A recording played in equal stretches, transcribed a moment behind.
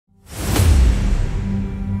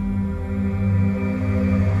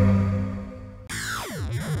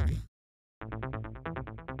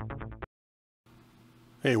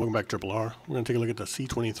Hey, welcome back to Triple R. We're going to take a look at the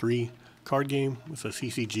C-23 card game. It's a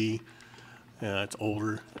CCG. It's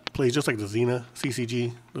older. It plays just like the Xena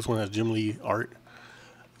CCG. This one has Jim Lee art.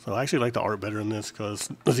 So I actually like the art better in this because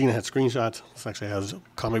the Xena had screenshots. This actually has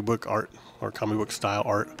comic book art or comic book style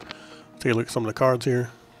art. Take a look at some of the cards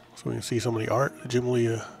here so we can see some of the art. Jim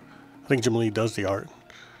Lee, I think Jim Lee does the art.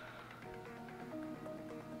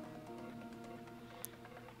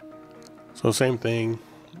 So same thing.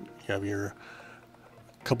 You have your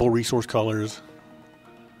couple resource colors,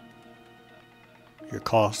 your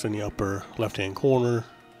cost in the upper left hand corner,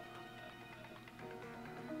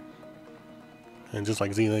 and just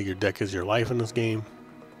like Xena, your deck is your life in this game.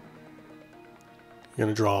 You're going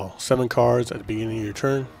to draw 7 cards at the beginning of your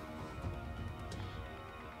turn.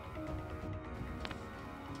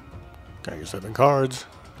 Got your 7 cards.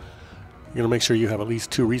 You're going to make sure you have at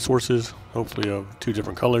least 2 resources, hopefully of 2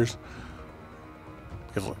 different colors.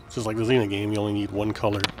 Because just like the Xena game, you only need 1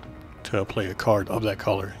 color to play a card of that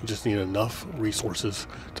color. You just need enough resources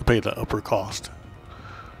to pay the upper cost.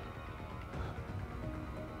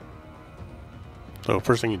 So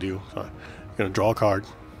first thing you do, you're going to draw a card.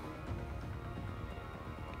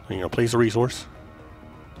 Then you're going to place a resource.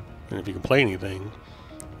 And if you can play anything,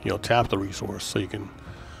 you'll tap the resource. So you can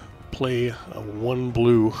play a 1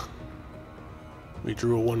 blue. We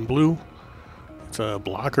drew a 1 blue. It's a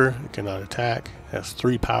blocker, it cannot attack, has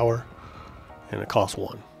 3 power, and it costs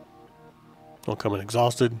 1. It'll come in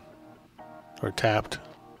exhausted or tapped.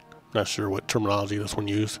 Not sure what terminology this one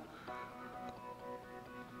used.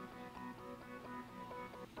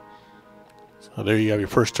 So there you have your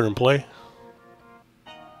first turn play.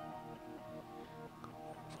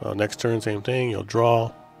 So next turn, same thing, you'll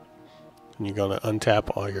draw, and you're gonna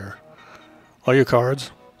untap all your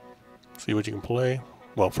cards. See what you can play.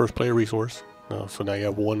 Well, first play a resource. So now you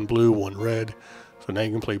have 1 blue, 1 red. So now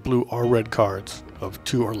you can play blue or red cards of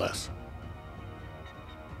 2 or less.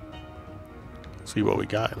 See what we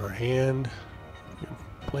got in our hand. You can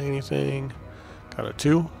play anything. Got a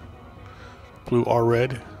 2. Blue or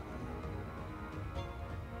red.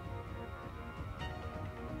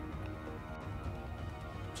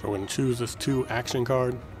 So we're going to choose this 2 action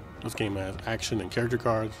card. This game has action and character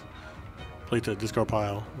cards. Play to the discard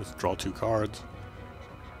pile. Let's draw 2 cards.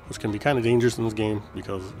 This can be kind of dangerous in this game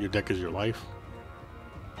because your deck is your life.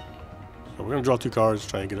 So we're going to draw 2 cards,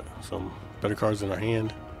 try to get some better cards in our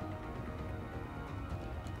hand.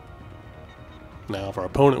 Now if our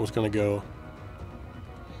opponent was going to go,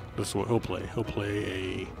 this is what he'll play. He'll play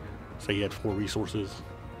a, say he had 4 resources.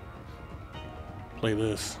 Play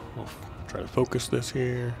this. We'll try to focus this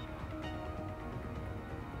here.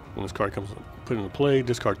 When this card comes put into play,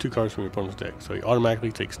 discard 2 cards from your opponent's deck. So he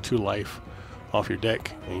automatically takes 2 life off your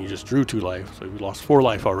deck, and you just drew 2 life, so you lost 4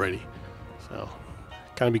 life already. So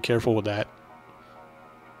kind of be careful with that.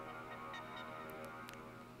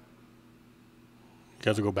 You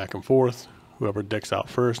guys will go back and forth. Whoever decks out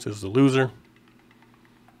first is the loser.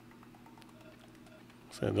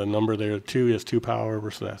 So the number there 2 has 2 power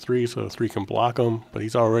versus that 3, so 3 can block him, but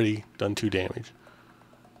he's already done 2 damage.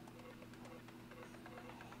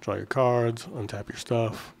 Draw your cards, untap your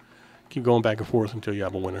stuff. Keep going back and forth until you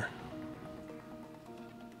have a winner.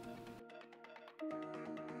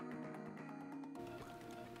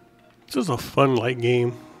 This is a fun light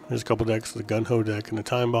game. There's a couple decks, the Gun Ho deck and the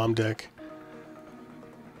Time Bomb deck.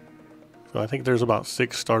 So I think there's about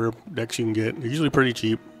 6 starter decks you can get. They're usually pretty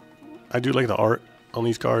cheap. I do like the art on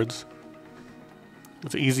these cards.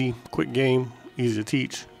 It's an easy, quick game, easy to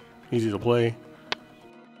teach, easy to play.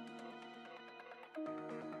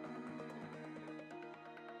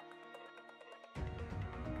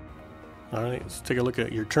 Alright, let's take a look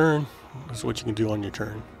at your turn. This is what you can do on your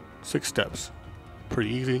turn. 6 steps. Pretty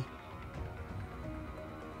easy.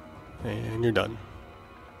 And you're done.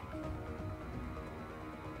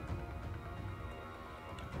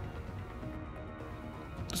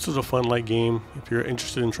 This is a fun light game. If you're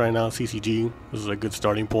interested in trying out CCG, this is a good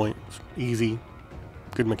starting point. It's easy,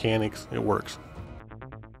 good mechanics, it works.